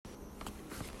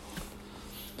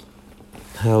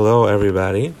Hello,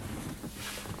 everybody.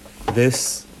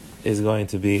 This is going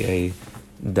to be a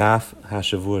Daf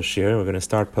HaShavua Shir. We're going to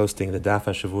start posting the Daf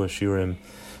HaShavua Shirim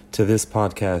to this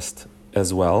podcast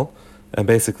as well. And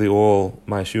basically all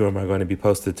my Shirim are going to be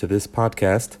posted to this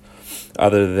podcast,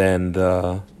 other than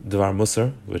the Dvar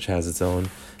Musar, which has its own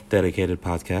dedicated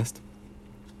podcast.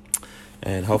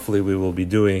 And hopefully we will be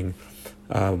doing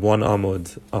one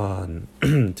Amud on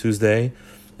Tuesday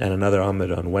and another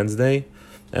Amud on Wednesday.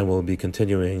 And we'll be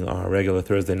continuing our regular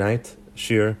Thursday night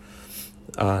shir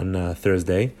on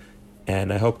Thursday.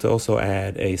 And I hope to also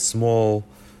add a small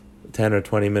 10 or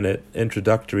 20 minute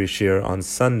introductory shir on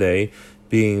Sunday,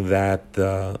 being that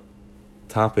the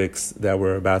topics that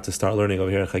we're about to start learning over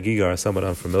here in Chagiga are somewhat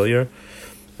unfamiliar.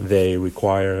 They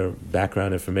require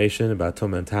background information about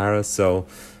Tumah and Tara, so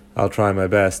I'll try my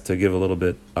best to give a little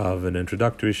bit of an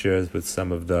introductory shir with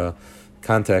some of the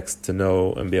context to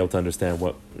know and be able to understand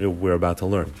what we're about to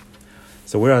learn.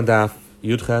 So we're on Daf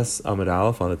Yudches Amud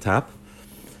Aleph on the top.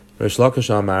 Reish Lakish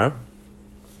Amar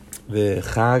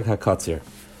v'Chag HaKatzir.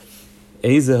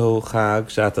 Eizehu Chag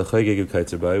Shata Chogeg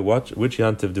Katzir Bay. Which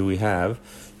yantiv do we have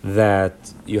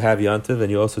that you have yantiv and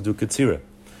you also do Katzira?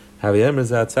 Havayem is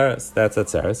Atzeres. That's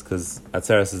Atzeres, because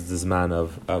Atzeres is the Zman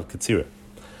of Katzira.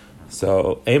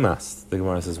 So Emas, the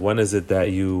Gemara says, when is it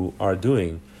that you are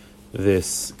doing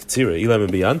this Ktsira? Ilam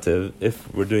and Yantiv,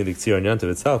 if we're doing the Ktsira and Yantiv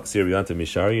itself, Ktsira Yantiv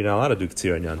Mishari, you're not allowed to do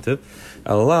Ktsira and Yantiv.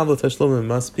 Alav L'Tashlumim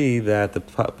must be that the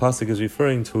pasuk is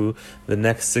referring to the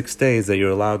next 6 days that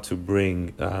you're allowed to bring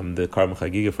the Karban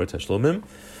Chagiga for Tashlumim,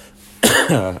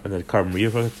 and the Karban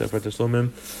Riyah for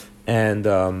Tashlumim,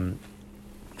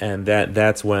 and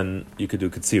that's when you could do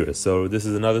Ktsira. So this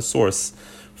is another source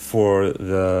for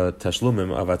the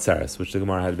Tashlumim of Atzeres, which the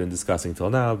Gemara had been discussing till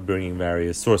now, bringing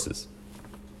various sources.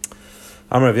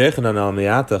 Amar Rav Yechanan al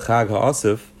Miyata Chag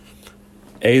HaAsif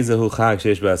Eizehu Chag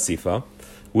Sheish BaAsifa.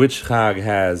 Which Chag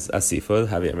has Asifa?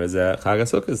 Havayim Chag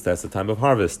HaSukkos. That's the time of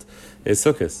harvest. Is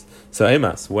Sukkos. So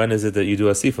Emas, when is it that you do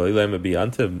Asifa? Ilayim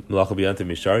B'Yantiv Malacha B'Yantiv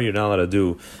Mishar. You're not allowed to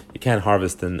do. You can't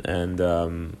harvest and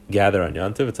gather on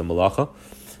Yantiv. It's a Malacha.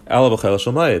 Ela B'Chel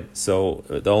Shel Moed. So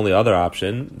the only other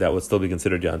option that would still be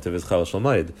considered Yantiv is Chel Shel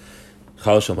Moed.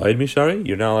 Chel Shel Moed Mishari.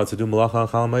 You're not allowed to do Malacha on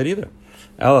Chal Moed either.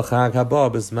 El Chag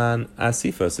Haba Bisman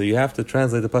Asifa. So you have to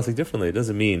translate the pasuk differently. It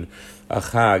doesn't mean a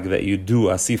Chag that you do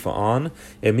Asifa on.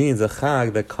 It means a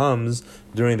Chag that comes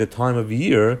during the time of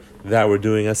year that we're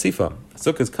doing Asifa.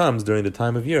 Sukkot comes during the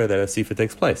time of year that Asifa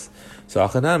takes place. So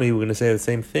Achanami, we're going to say the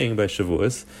same thing by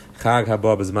Shavuos. Chag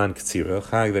Haba Bisman Ktsira.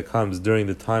 Chag that comes during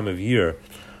the time of year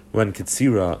when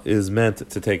Ktsira is meant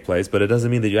to take place, but it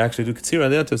doesn't mean that you actually do Ktsira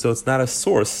on the Yantiv, so it's not a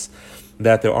source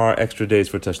that there are extra days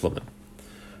for Tashlumim.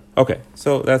 Okay,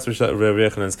 so that's Rav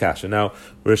Yechanan's kasha. Now,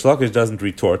 Rish Lakish doesn't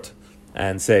retort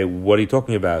and say, what are you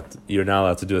talking about? You're not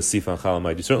allowed to do a Asif on Chal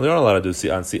Moed. You certainly are allowed to do a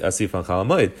Asif on Chal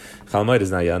Moed. Chal Moed is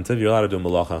not Yantiv, you're allowed to do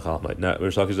Malach on Chal Moed. Now,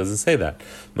 Rish Lakish doesn't say that.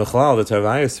 Mechlal, the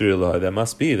Tarvaya Sri, that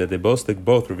must be that they both Rav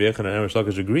Yechanan and Rish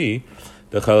Lakish agree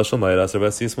the Chal Shel Moed Asar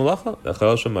B'Asiyas Malacha. The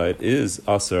Chal Shel Moed is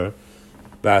Asar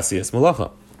B'Asiyas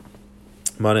Malacha.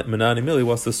 Menani Mili,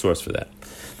 what's the source for that?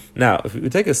 Now, if we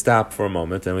take a stop for a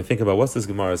moment and we think about what's this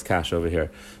Gemara's cash over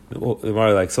here, the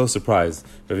Gemara so surprised.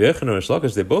 Rav Yechanan and Rish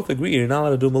Lakish, they both agree you're not allowed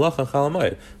to do Malacha Chal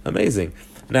Moed. Amazing.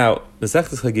 Now,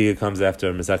 Masechtas Chagiga comes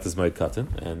after Masechtas Moed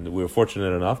Katan, and we were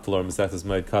fortunate enough to learn Masechtas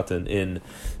Moed Katan in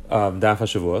Daf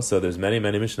HaShavua. So there's many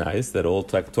Mishnayos that all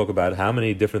talk about how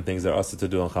many different things are asur to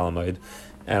do on Chal Moed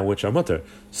and which are mutter.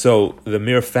 So the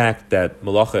mere fact that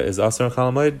Malacha is asur on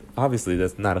Chal Moed, obviously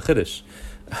that's not a chiddush.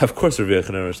 Of course, Rav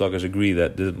Yechanan and Rish Lakish agree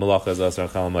that the Malacha is Asar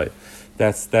Chal Moed.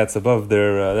 That's above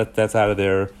their that's out of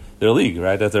their league,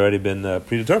 right? That's already been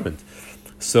predetermined.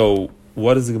 So,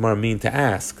 what does the Gemara mean to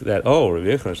ask that? Oh, Rav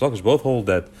Yechanan and Rish Lakish both hold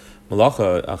that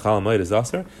Malacha Chal Moed is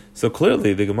Asar. So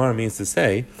clearly, the Gemara means to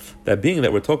say that being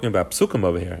that we're talking about psukim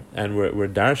over here and we're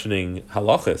darshaning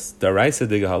halachas, daraisa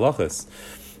diga halachas.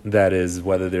 That is,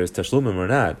 whether there's tashlumim or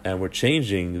not, and we're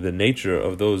changing the nature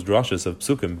of those drashas of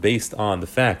psukim based on the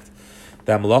fact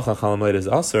that Malacha Chal Moed is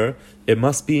Asr, it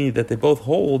must be that they both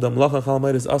hold that Malacha Chal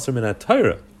Moed is Asr min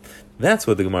Torah. That's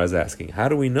what the Gemara is asking. How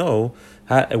do we know?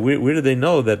 Where do they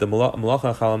know that the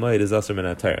Malacha Chal Moed is Asr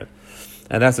min Torah?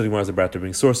 And that's what the Gemara is about to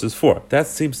bring sources for. That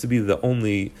seems to be the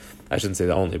only, I shouldn't say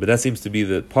the only, but that seems to be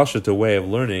the pashut way of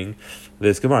learning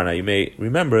this Gemara. Now, you may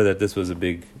remember that this was a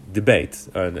big debate,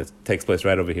 and it takes place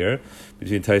right over here,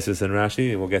 between Taisus and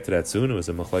Rashi, and we'll get to that soon. It was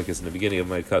a machlekes in the beginning of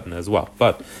Moed Katan as well.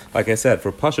 But, like I said,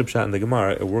 for pashut pshat in the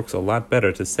Gemara, it works a lot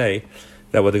better to say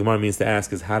that what the Gemara means to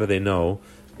ask is, how do they know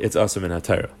it's Asr min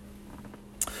HaTorah?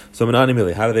 So, Menani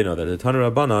Mili, how do they know that? The Tana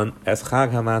Rabbanan, Es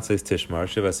Chag HaMatzos Tishmar,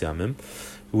 Shivas Yamim,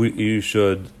 you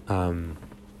should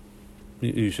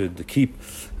you should keep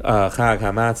Chag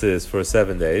Hamatzis for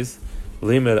 7 days.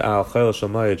 Limit al Chayil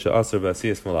Shamayit she'asar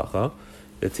b'asiyas malacha.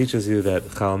 It teaches you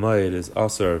that Chal Moed is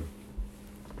asar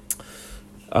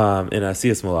in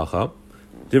asiyas malacha.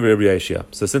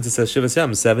 So since it says Shivas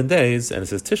Yam 7 days and it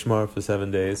says Tishmar for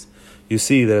 7 days, you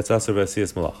see that it's asar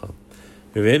b'asiyas malacha.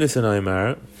 Rivenis and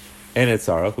Aymar and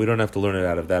Etzarach. We don't have to learn it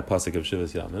out of that pasuk of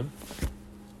Shivas Yamim.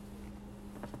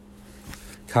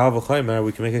 Kal v'chaymer,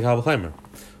 we can make a kal v'chaymer.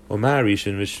 Omar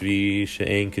Rishon v'shvi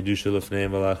she'ein kedusha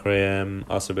lefneim v'lachreim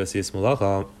asar b'asiyas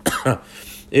malacha.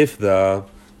 If the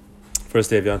first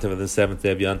day of Yantiv and the 7th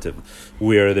day of Yantiv,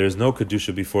 where there's no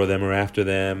Kedusha before them or after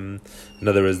them, in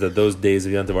other words, that those days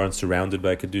of Yantiv aren't surrounded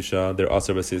by Kedusha, they're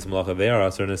Asar B'Asiyas Malacha, they are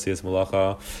Asar B'Asiyas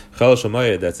Malacha, Chal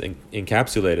Shamayed, that's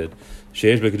encapsulated,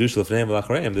 Sheish B'Kedusha L'Fneim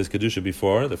V'Lachreim, there's Kedusha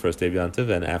before the first day of Yantiv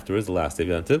and afterwards the last day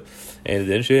of Yantiv, and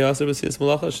then Sheish Asar B'Asiyas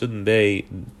Malacha, shouldn't they,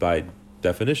 by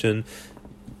definition,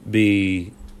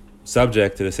 be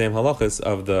subject to the same halachas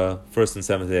of the first and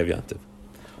 7th day of Yantiv?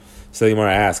 So the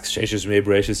Gemara asks,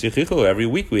 every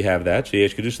week we have that.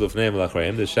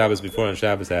 There's Shabbos before and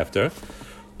Shabbos after.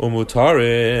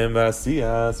 Umutarim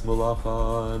b'asiyas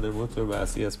malacha, and mutar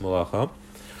b'asiyas malacha.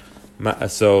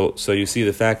 So you see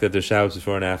the fact that there's Shabbos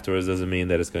before and afterwards doesn't mean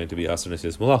that it's going to be asur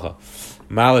n'asiyas malacha.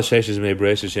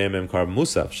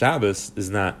 Shabbos is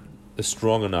not a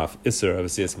strong enough isser of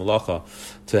asiyas malacha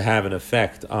to have an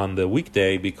effect on the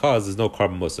weekday because there's no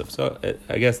carbon musaf. So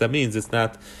I guess that means it's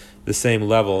not the same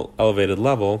level, elevated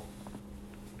level.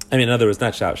 I mean, in other words,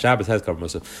 not Shabbos. Shabbos has carbon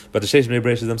musaf, but the Sheish B'nei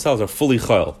Bereshis themselves are fully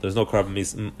chayil. There's no carbon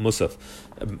musaf.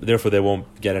 Therefore, they won't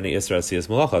get any isra asiyas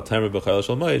malacha. Timer b'chayil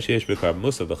shel mayit, Sheish b'carbon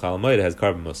musaf. The chal mayit has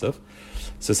carbon musaf.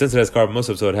 So since it has carbon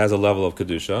musaf, so it has a level of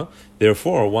kedusha.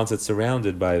 Therefore, once it's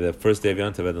surrounded by the first day of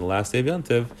Yantiv and the last day of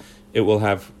Yantiv, it will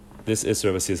have this isra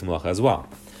of asiyas malacha as well.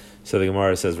 So the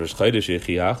Gemara says, Rosh Chodesh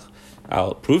Yechiach.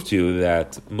 I'll prove to you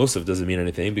that musaf doesn't mean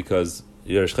anything because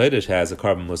Rosh Chodesh has a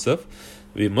carbon musaf,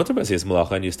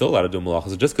 and you're still allowed to do malacha.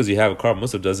 So just because you have a carbon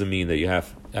musaf doesn't mean that you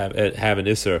have an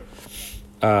isser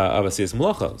of asiyas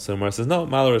malacha. So Gemara says, no,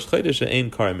 Mal Rosh Chodesh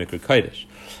ain't kar mikra kodesh.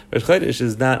 Rosh Chodesh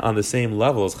is not on the same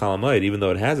level as Chol Hamoed, even though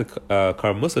it has a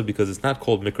carbon musaf, because it's not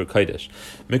called mikra kodesh.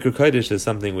 Mikra kodesh is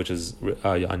something which is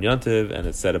on Yantiv, and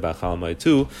it's said about Chol Hamoed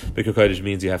too. Mikra kodesh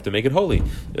means you have to make it holy.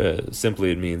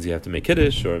 Simply, it means you have to make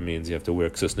kiddush, or it means you have to wear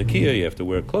ksus nakiya, you have to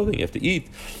wear clothing, you have to eat,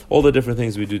 all the different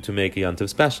things we do to make a Yantiv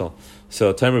special.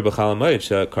 So Tamer b'Chol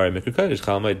Hamoed kari mikra kodesh.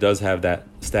 Chol Hamoed does have that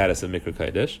status of mikra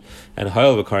kodesh, and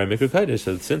Hayel v'kari mikra kodesh.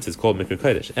 So since it's called mikra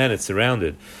kodesh and it's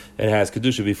surrounded, it has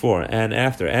kedusha before and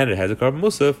after, and it has a carbon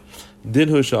musaf,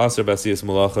 dinhu she'asar b'asiyas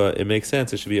malacha, it makes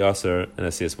sense it should be asar and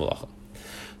asiyas malacha.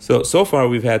 So far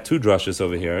we've had two drushes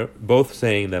over here, both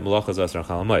saying that malacha is asar and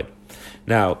Chol Hamoed.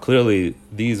 Now, clearly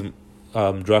these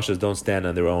drushes don't stand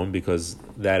on their own, because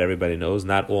that everybody knows,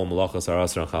 not all malachas are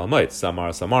asar and Chol Hamoed, some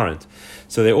are, some aren't.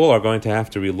 So they all are going to have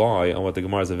to rely on what the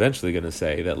Gemara is eventually going to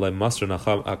say, that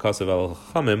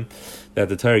that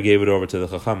the Torah gave it over to the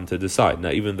Chacham to decide.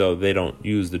 Now, even though they don't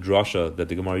use the drasha that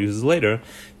the Gemara uses later,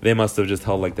 they must have just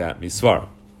held like that, misvar.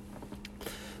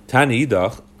 Tani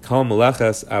idach, kal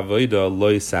malachas avoida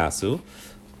loy sasu,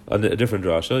 a different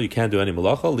drasha, you can't do any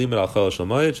malacha, limit al chol shel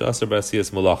mayit, asar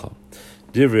b'asiyas malacha.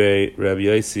 Divrei Rabbi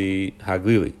Yosi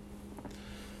Haglili.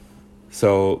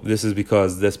 So this is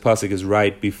because this pasuk is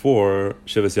right before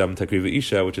Shivas Yam Takriv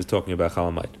Isha, which is talking about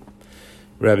Chol Hamoed.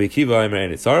 Rabbi Kiva Omer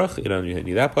Ein Tzarach. You don't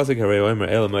need that pasuk. Harei Omer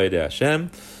El Moed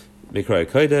Hashem Mikra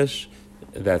Kodesh.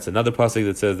 That's another pasuk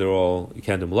that says they're all, you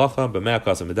can't do malacha. But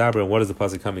Me'akas Medaber. And what is the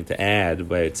pasuk coming to add?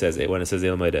 When it says El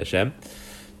Moed Hashem.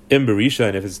 In Berisha,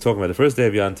 and if it's talking about the first day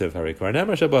of Yantiv, Hari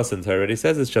Kvarnamar Shabbasan, it already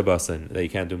says it's Shabbasan, that you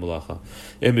can't do malacha.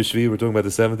 In Bishvi, we're talking about the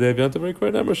 7th day of Yantiv, Hari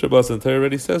Kvarnamar Shabbasan, it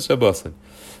already says Shabbasan.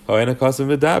 The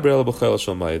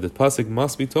pasuk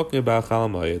must be talking about Chol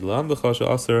Hamoed. Lam b'chasha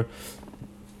asar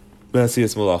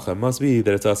b'asiyas malacha. It must be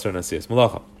that it's asar and asiyas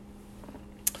malacha.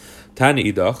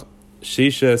 Tani idach,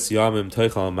 Shishes Yamim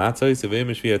Toichal Matzos Avim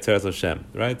Shvi Atzeres Hashem.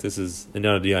 Right? This is in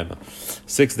Yana Diyama.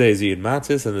 6 days you eat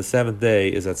matzos, and the 7th day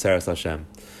is Atzeres Hashem.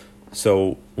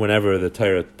 So whenever the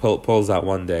Torah pulls out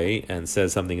one day and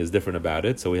says something is different about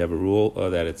it, so we have a rule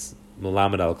that it's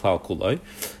Melamed al Klal Kulai.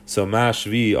 So Ma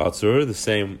Shvi Atzur, the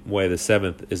same way the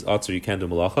 7th is Atzur, you can't do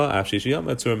malacha. Afshish Yom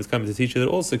Atzur is coming to teach you that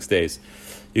all 6 days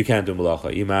you can't do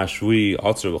malacha. Ima Shvi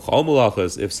Atzur B'chal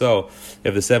Malachas. If so,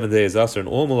 if the 7th day is Atzur and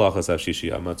all malachas Afshish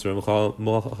Yom Atzur B'chal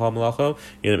Malacha,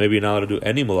 maybe you're not allowed to do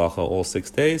any malacha all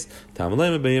 6 days. Tam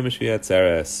Leim B'yim Shvi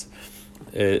Atzeres.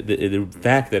 the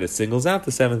fact that it singles out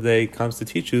the seventh day comes to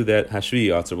teach you that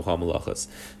Hashvi Aser B'chal Malachas.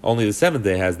 Only the seventh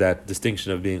day has that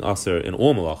distinction of being Aser in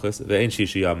all Malachas. Ve'en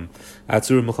Shishiyam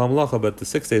Atzur B'chal Malacha, but the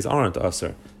 6 days aren't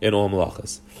Aser in all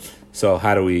Malachas. So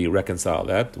how do we reconcile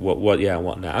that? What yeah and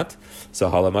what not? So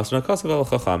Halamasna Kasav al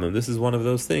Chachamim. This is one of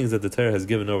those things that the Torah has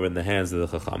given over in the hands of the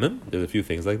Chachamim. There's a few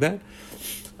things like that.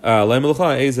 Which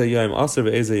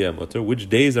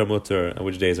days are mutter and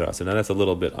which days are aser? Now that's a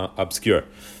little bit obscure.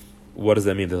 What does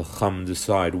that mean? The Chacham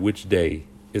decide which day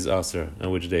is aser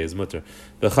and which day is mutter.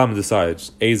 The Chacham decides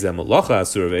ezeh malacha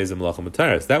asur ve'ezeh malacha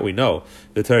mutaris. That we know.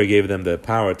 The Torah gave them the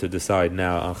power to decide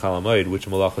now on Chol Hamoed which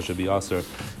malacha should be aser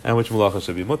and which malacha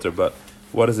should be mutter. But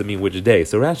what does it mean which day?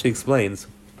 So Rashi explains.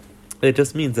 It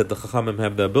just means that the Chachamim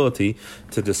have the ability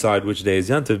to decide which day is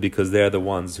Yantiv because they're the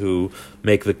ones who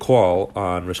make the call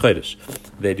on Rosh Chodesh.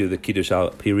 They do the Kiddush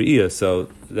al Piriyah, so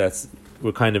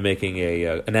we're kind of making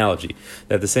a analogy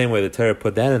that the same way the Torah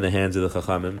put that in the hands of the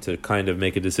Chachamim to kind of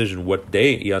make a decision what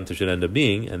day Yantiv should end up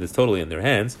being, and it's totally in their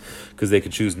hands because they can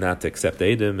choose not to accept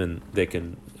Eidim and they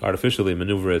can artificially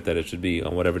maneuver it that it should be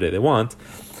on whatever day they want.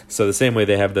 So the same way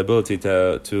they have the ability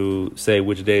to say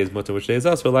which day is mutter, which day is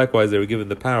aser, likewise they were given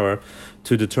the power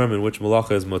to determine which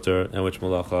malacha is mutter and which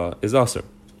malacha is aser.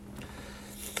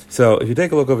 So if you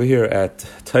take a look over here at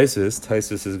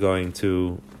Taisus is going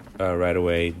to right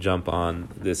away jump on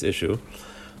this issue.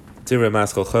 Tirei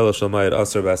maskal chayla shalmayit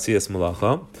aser b'asiyas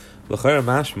malacha. L'chayr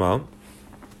mashma,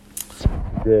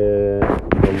 the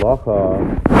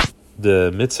malacha,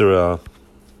 the mitzvah,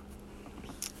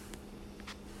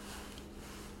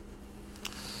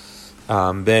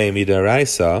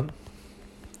 midaraisa,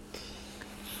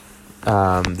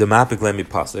 the mapik lemi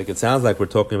pasuk. It sounds like we're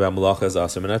talking about malacha as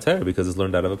aser min Torah because it's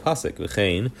learned out of a pasuk.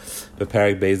 V'chein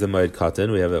b'parak beis Moed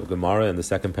Katan. We have a Gemara in the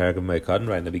second parak of Moed Katan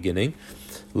right in the beginning.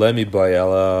 Lemi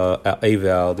bayela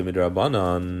avel de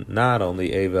midrabanan. Not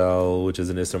only avel, which is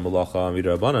an iser malacha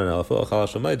midrabanan, alafil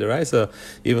chalash hamoed deraisa,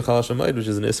 even chalash hamoed, which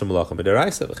is an iser malacha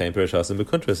midaraisa. V'chein perishasim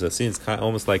b'kuntras. It seems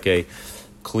almost like a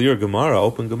clear Gemara,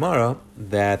 open Gemara,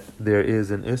 that there is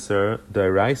an Isser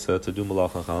Dairaisa to do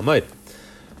Malach and Chol Hamoed.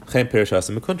 Chen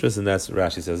Perishasim Mekuntras, and that's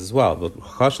Rashi says as well. But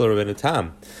Chashla Rabbeinu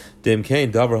Tam, Dim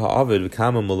Kain Davar Ha'avid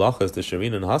V'Kama Malachas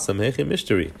D'Sharin and Hasam Heichim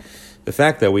Mishteri. The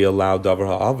fact that we allow Davar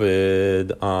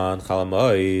Ha'avid on Chol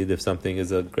Hamoed, if something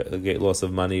is a great loss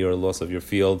of money or a loss of your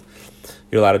field,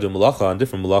 you're allowed to do Malacha on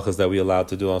different Malachas that we allowed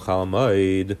to do on Chol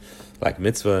Hamoed, like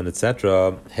Mitzvah and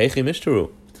etc. Heichim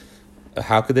Mishteru.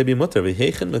 How could they be mutter? How could you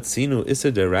have an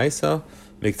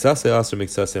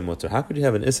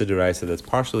Issa Deraisa that's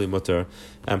partially mutter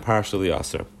and partially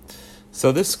aser?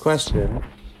 So this question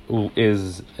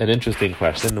is an interesting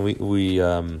question. We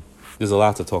there's a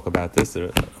lot to talk about this. The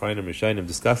Chayim Rishayim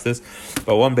discuss this,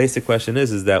 but one basic question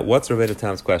is that what's Rabbeinu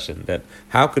Tam's question? That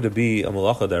how could it be a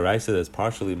malacha deraisa that's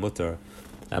partially mutter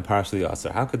and partially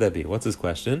aser? How could that be? What's his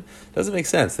question? Doesn't make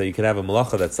sense that you could have a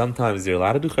malacha that sometimes you're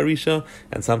allowed to do charisha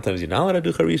and sometimes you're not allowed to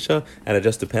do charisha, and it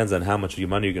just depends on how much of your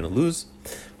money you're going to lose.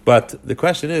 But the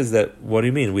question is that what do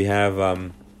you mean? We have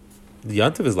the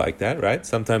Yantiv is like that, right?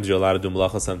 Sometimes you're allowed to do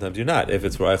malacha, sometimes you're not. If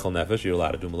it's for eichel nefesh, you're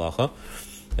allowed to do malacha,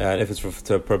 and if it's for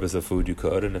the purpose of food, you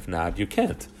could, and if not, you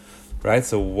can't. Right?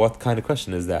 So what kind of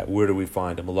question is that? Where do we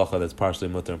find a malacha that's partially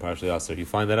mutter and partially aser? You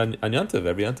find that on Yantiv.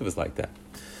 Every Yantiv is like that.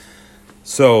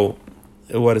 So,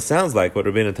 what it sounds like, what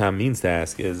Rabbeinu Tam means to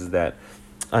ask is that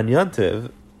on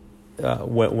Yantiv,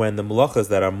 when the malachas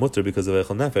that are mutter because of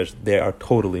eichel nefesh, they are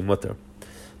totally mutter.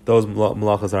 Those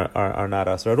malachas are not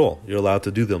aser at all. You're allowed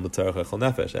to do them with tzarech eichel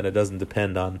nefesh, and it doesn't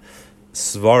depend on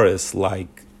svaris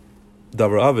like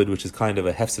davar avid, which is kind of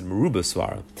a hefsed meruba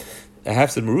svara. A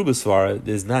hefsed meruba svara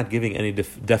is not giving any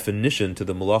definition to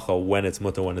the malacha when it's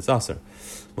mutter, when it's aser.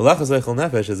 Malachas eichel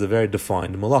nefesh is a very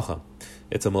defined malacha.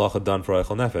 It's a malacha done for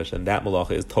eichel nefesh, and that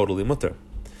malacha is totally mutter.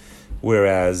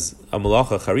 Whereas a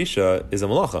malacha charisha is a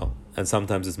malacha, and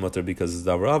sometimes it's mutter because it's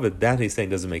davar avid. That he's saying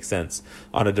doesn't make sense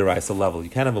on a deraisa level. You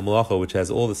can't have a malacha which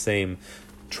has all the same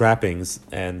trappings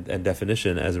and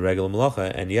definition as a regular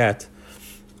malacha, and yet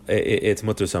it's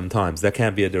mutter sometimes. That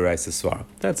can't be a deraisa svara.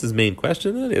 That's his main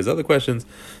question. And there's other questions.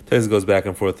 Tez goes back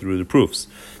and forth through the proofs.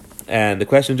 And the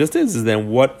question just is then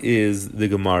what is the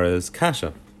Gemara's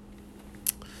kasha?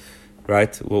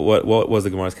 Right? What was the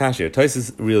Gemara's kasha?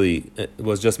 Taisus really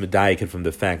was just medayik from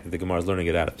the fact that the Gemara is learning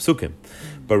it out of psukim.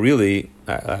 But really,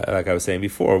 like I was saying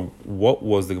before, what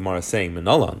was the Gemara saying?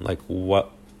 Menalan? Like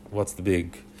what's the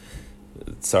big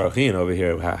tzarachin over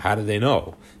here? How do they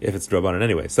know if it's drabanan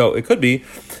anyway? So it could be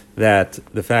that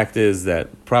the fact is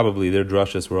that probably their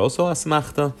drushes were also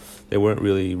asmachta. They weren't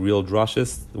really real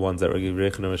drushes, the ones that Rav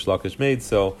Yechon and Rish Lakish made.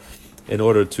 So in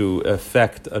order to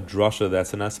affect a drasha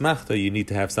that's an asmachta, you need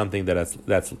to have something that's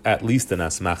at least an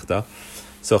asmachta.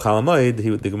 So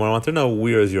Chalamoid, the Gemara wants to know,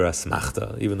 where is your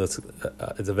asmachta? Even though it's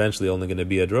eventually only going to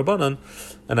be a drabanan,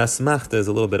 an asmachta is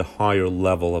a little bit higher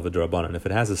level of a drabanan. If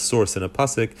it has a source in a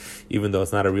pasuk, even though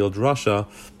it's not a real drasha,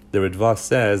 the Ritva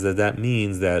says that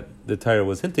means that the Torah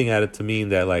was hinting at it to mean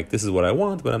that, like, this is what I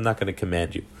want, but I'm not going to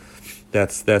command you.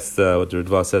 That's what the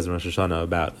Ritva says in Rosh Hashanah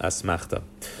about asmachta.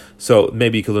 So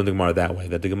maybe you could learn the Gemara that way,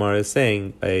 that the Gemara is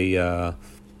saying on a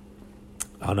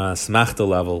asmachta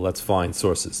level, let's find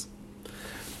sources.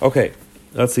 Okay,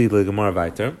 let's see the Gemara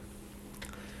weiter.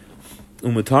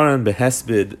 Umutaran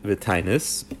behespid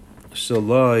v'tainis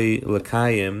shaloi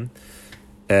lekayim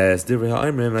as divrei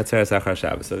ha'imrim atzeres achar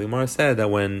Shabbos. So the Gemara said that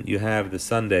when you have the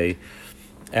Sunday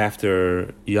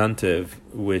after Yantiv,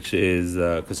 which is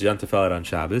because Yantiv fell out on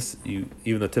Shabbos,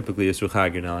 even though typically Yisro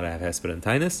Chag you're not allowed to have hesped and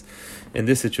tainis. In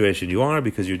this situation, you are,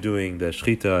 because you're doing the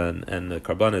shchita and the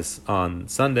karbanis on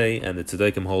Sunday, and the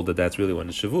tzedekим hold that that's really when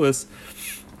it's Shavuos.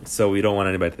 So we don't want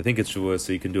anybody to think it's Shavuos,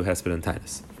 so you can do hesped and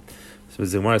tainis. So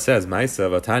the Gemara says, Maisa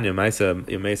v'tanya Maisa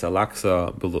imesa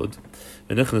laksa belud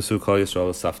v'nichnasu kol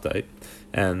Yisrael saftai,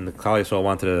 and Kal Yisrael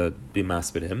wanted to be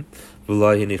maspid him.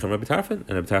 V'lo hinichem Rabbi Tarfon, and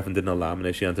Rabbi Tarfon didn't allow him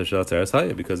Yantiv Shel Atzeres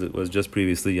Haya, because it was just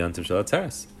previously Yantiv Shel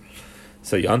Atzeres.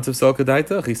 So Yantiv Sol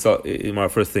Kedaita, he saw. Gemara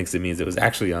first thinks it means it was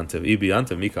actually Yantiv. Ibi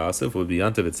Yantiv Mika Asif, would be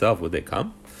Yantiv itself. Would they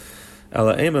come?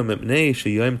 Ela ema mipnei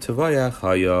sheyom tevayach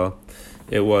haya.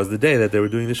 It was the day that they were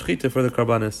doing the shechita for the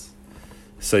karbanis.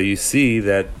 So you see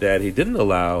that he didn't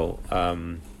allow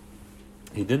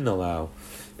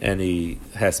any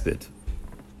hesped.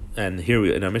 And here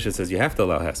in our Mishnah says you have to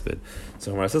allow hesped.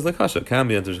 So Gemara says, "Lekasha can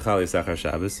be Yantiv Shechali Sachar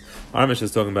Shabbos." Our Mishnah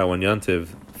is talking about when Yantiv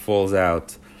falls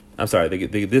out. I'm sorry.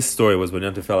 This story was when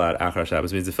Yantiv fell out Achar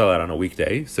Shabbos, means it fell out on a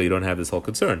weekday, so you don't have this whole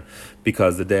concern,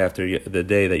 because the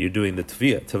day that you're doing the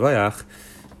Tevayach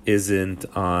isn't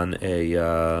on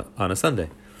a Sunday.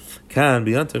 Can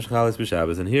be Yantiv Shechali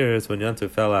B'Shabbos, and here it's when Yantiv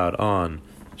fell out on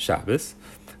Shabbos,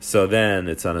 so then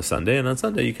it's on a Sunday, and on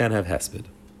Sunday you can't have hesped.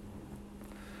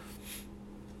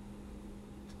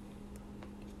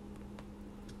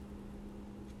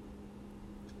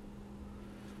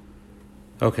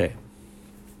 Okay.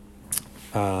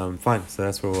 Fine. So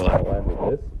that's where we'll end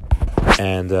with this.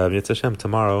 And Yitz Hashem,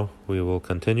 tomorrow we will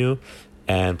continue.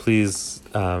 And please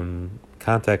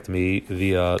contact me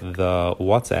via the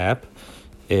WhatsApp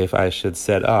if I should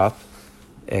set up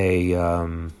a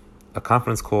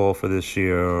conference call for this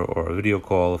year, or a video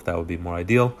call if that would be more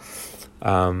ideal.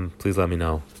 Please let me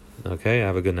know. Okay.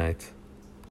 Have a good night.